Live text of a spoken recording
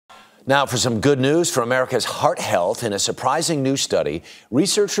Now, for some good news for America's heart health, in a surprising new study,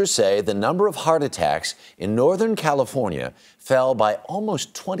 researchers say the number of heart attacks in Northern California fell by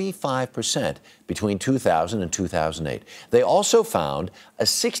almost 25% between 2000 and 2008. They also found a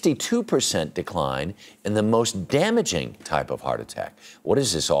 62% decline in the most damaging type of heart attack. What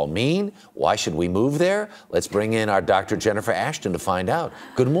does this all mean? Why should we move there? Let's bring in our Dr. Jennifer Ashton to find out.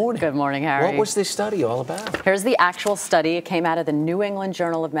 Good morning. Good morning, Harry. What was this study all about? Here's the actual study. It came out of the New England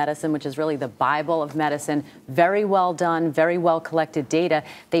Journal of Medicine, which is really the Bible of medicine. Very well done, very well collected data.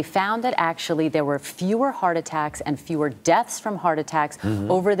 They found that actually there were fewer heart attacks and fewer deaths from heart attacks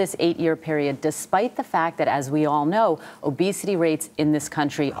over this 8-year period, despite the fact that, as we all know, obesity rates in this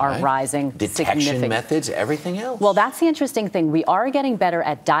country are rising significantly. Detection methods, everything else. Well, that's the interesting thing. We are getting better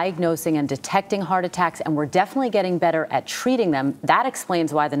at diagnosing and detecting heart attacks, and we're definitely getting better at treating them. That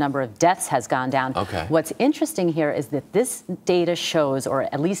explains why the number of deaths has gone down. Okay. What's interesting here is that this data shows, or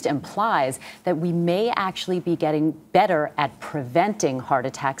at least implies, that we may actually be getting better at preventing heart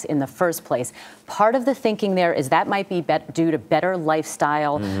attacks in the first place. Part of the thinking there is that might be due to better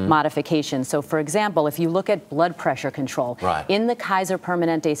lifestyle modifications. So, for example, if you look at blood pressure control, in the Kaiser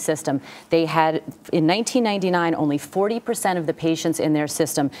Permanente system, they had, in 1999, only 40% of the patients in their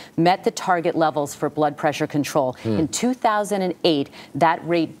system met the target levels for blood pressure control. In 2008, that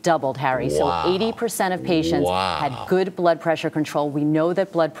rate doubled, Harry. So 80% of patients had good blood pressure control. We know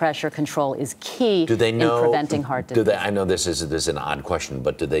that blood pressure control is key in preventing heart disease. I know this is an odd question,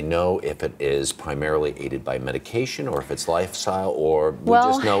 but do they know if it is primarily aided by medication or if it's lifestyle, or we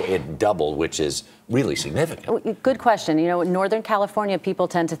just know it doubled, which is really significant? Good question. You know, in Northern California, people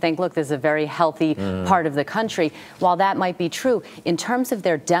tend to think, look, this is a very healthy part of the country. While that might be true, in terms of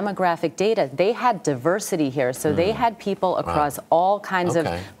their demographic data, they had diversity here. So they had people across all kinds of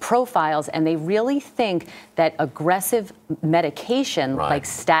profiles, and they really think that aggressive medication like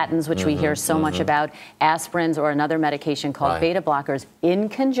statins, which we hear so much about, aspirins, or another medication called beta blockers, in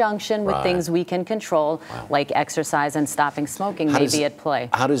conjunction with things we can control, like exercise and stopping smoking, may be at play.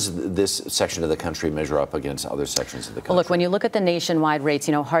 How does this section of the country measure up against other sections of the country? Well, look, when you look at the nationwide rates,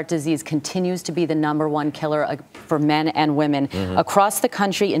 you know, heart disease continues to be the #1 killer for men and women. Across the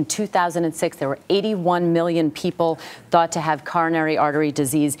country in 2006, there were 81 million people thought to have coronary artery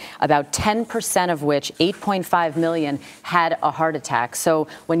disease, about 10% of which, 8.5 million, had a heart attack. So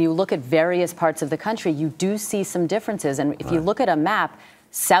when you look at various parts of the country, you do see some differences. And if you look at a map,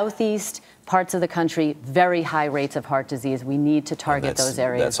 southeast parts of the country, very high rates of heart disease. We need to target those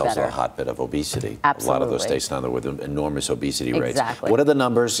areas better. That's also a hotbed of obesity. Absolutely. A lot of those states now with enormous obesity rates. Exactly. What are the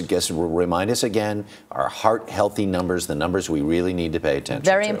numbers? Remind us again, our heart healthy numbers, the numbers we really need to pay attention to.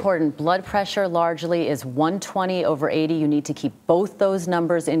 Very important. Blood pressure largely is 120/80. You need to keep both those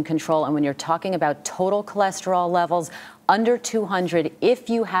numbers in control. And when you're talking about total cholesterol levels, under 200, if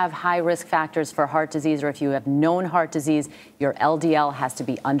you have high risk factors for heart disease or if you have known heart disease, your LDL has to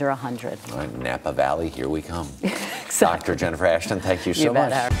be under 100. All right, Napa Valley, here we come. Exactly. Dr. Jennifer Ashton, thank you so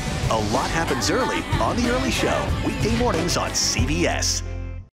much. A lot happens early on The Early Show, weekday mornings on CBS.